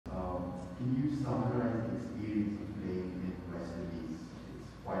you summarize the experience of playing in West Indies?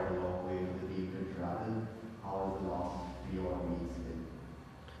 It's quite a long way for the team to travel. How has the last 3 odd weeks been?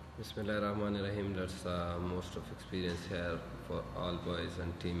 Bismillah ar-Rahman ar-Rahim. That's most of experience here for all boys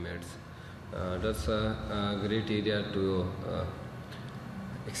and teammates. That's a great area to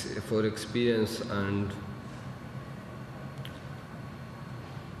for experience and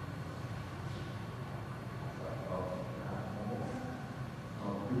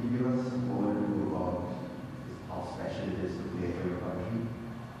Could you give us some overview about how special it is to play for your country?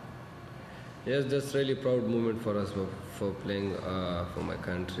 yes, that's really proud moment for us for playing for my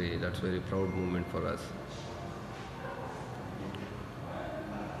country. That's very proud moment for us.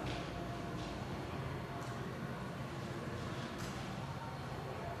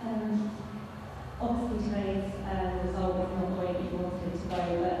 Obviously today's result was not the way that you wanted it to go,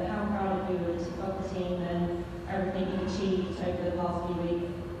 but how proud are you of the team and everything you've achieved over the past few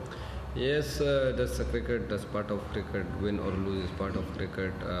weeks? Yes, that's a cricket. That's part of cricket. Win or lose is part of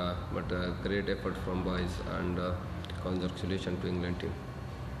cricket. But great effort from boys and congratulations to England team.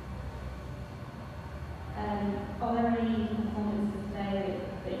 Are there any performances today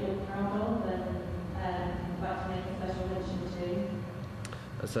that you're proud of and would like to make a special mention to?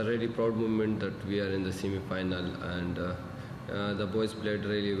 It's a really proud moment that we are in the semi-final and the boys played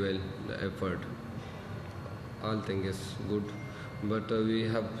really well. The effort, all thing is good, but we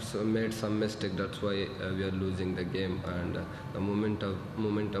have made some mistake. That's why we are losing the game, and the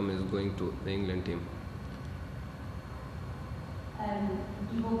momentum is going to the England team.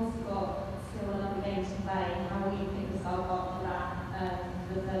 You've also got still another game to play. How will you pick yourself up for that,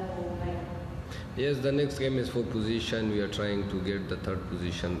 the third ball game? Yes, the next game is for position. We are trying to get the third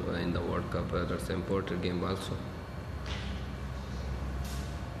position in the World Cup. That's an important game also.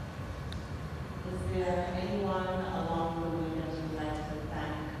 Is there anyone along the way that you'd like to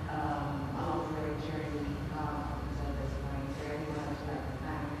thank along the way during this point? Is there anyone that you'd like to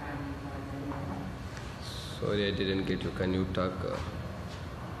thank kindly for anyone? Sorry, I didn't get you. Can you talk?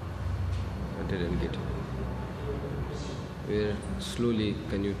 I didn't get you. Very slowly.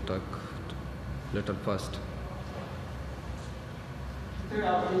 Can you talk? Little fast.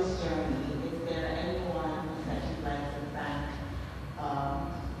 Throughout this journey, is there anyone that you'd like to thank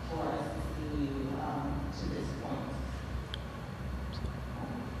for us to see you to this point?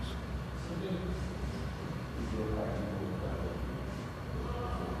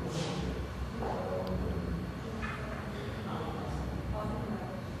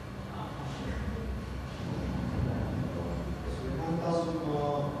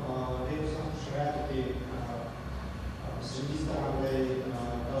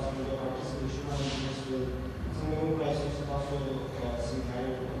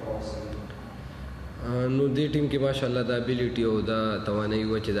 نو دې ټیم کې ماشاءالله د ابیلیټي او د توانایي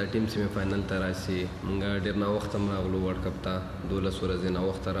وه چې دا ټیم سیمي فاینل ته راسي. موږ ډېر ناوخته هم راغلو ورلډ کپ ته، 12 ورځې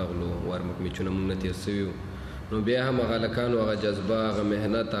ناوخته راغلو. وارم اپ میچونه موږ نه تېر سوي وو، نو بیا هم هغه هلکانو هغه جذبه، هغه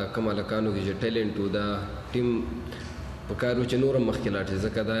محنت، هغه کوم هلکانو کې چې ټیلنټ و، دا ټیم په کار و چې نور هم مخکې لاړ شي،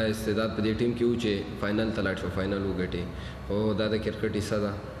 ځکه دا استعداد په دې ټیم کې و چې فاینل ته لاړ شي، فاینل وګټي. خو دا د کرکټ حصه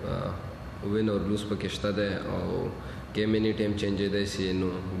ده، وین اور لوز پکې شته دی او گیم اینی ټایم چینجېدی سي. نو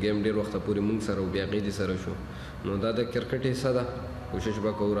گیم ډېر وخته پورې موږ سره او بیا هغې دې سره شو، نو دا د کرکټ حصه ده. کوشش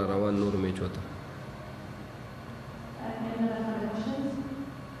به کوو را روان نور میچو ته.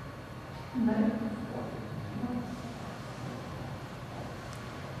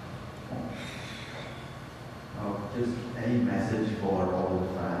 Just any message for all the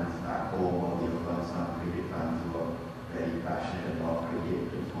fans back home, all the Afghanistan cricket fans who are very passionate about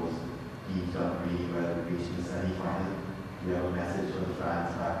cricket. Of course, teams done really well, reached the semi-final. Do you have a message for the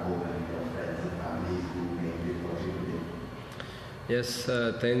fans back home and your friends and families who make it watching today? Yes,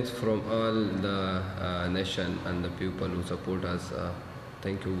 thanks from all the nation and the people who support us.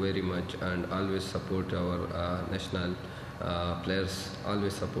 Thank you very much, and always support our national players.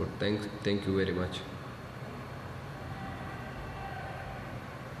 Always support. Thank you very much.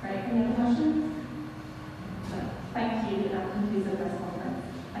 Right, any other questions? No. Thank you. That concludes the press conference.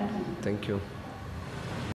 Thank you. Thank you.